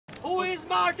is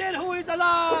martyred? Who is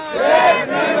alive? Shekh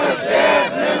Nimr,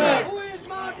 Shekh Nimr. Who is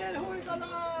martyred? Who is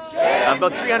alive?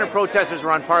 About 300 protesters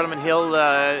were on Parliament Hill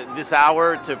this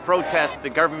hour to protest the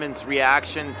government's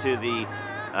reaction to the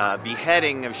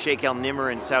beheading of Sheikh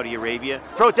al-Nimr in Saudi Arabia.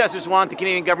 Protesters want the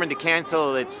Canadian government to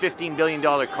cancel its $15 billion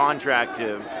contract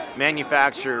to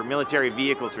manufacture military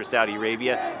vehicles for Saudi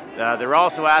Arabia. They're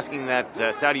also asking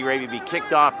that Saudi Arabia be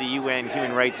kicked off the UN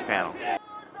Human Rights Panel.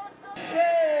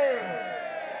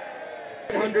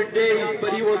 100 days,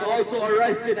 but he was also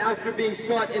arrested after being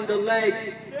shot in the leg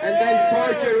and then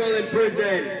tortured while in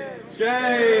prison.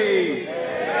 Shame!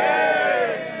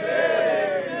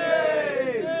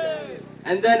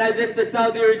 And then, as if the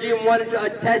Saudi regime wanted to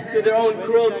attest to their own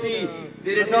cruelty,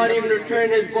 they did not even return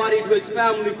his body to his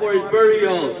family for his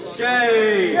burial.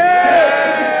 Shame!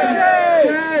 Shame!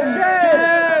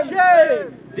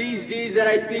 Shame! These deeds that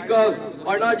I speak of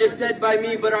are not just said by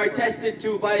me, but are attested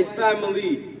to by his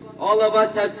family. All of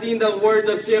us have seen the words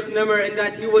of Shekh Nimr in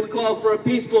that he would call for a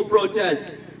peaceful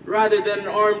protest rather than an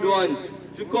armed one.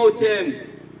 To quote him,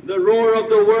 "The roar of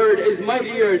the word is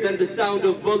mightier than the sound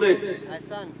of bullets."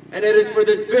 And it is for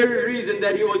this very reason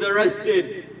that he was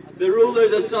arrested. The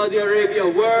rulers of Saudi Arabia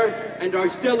were and are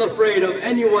still afraid of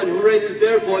anyone who raises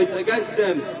their voice against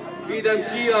them, be them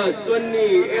Shia,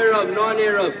 Sunni, Arab,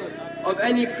 non-Arab, of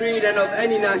any creed and of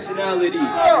any nationality.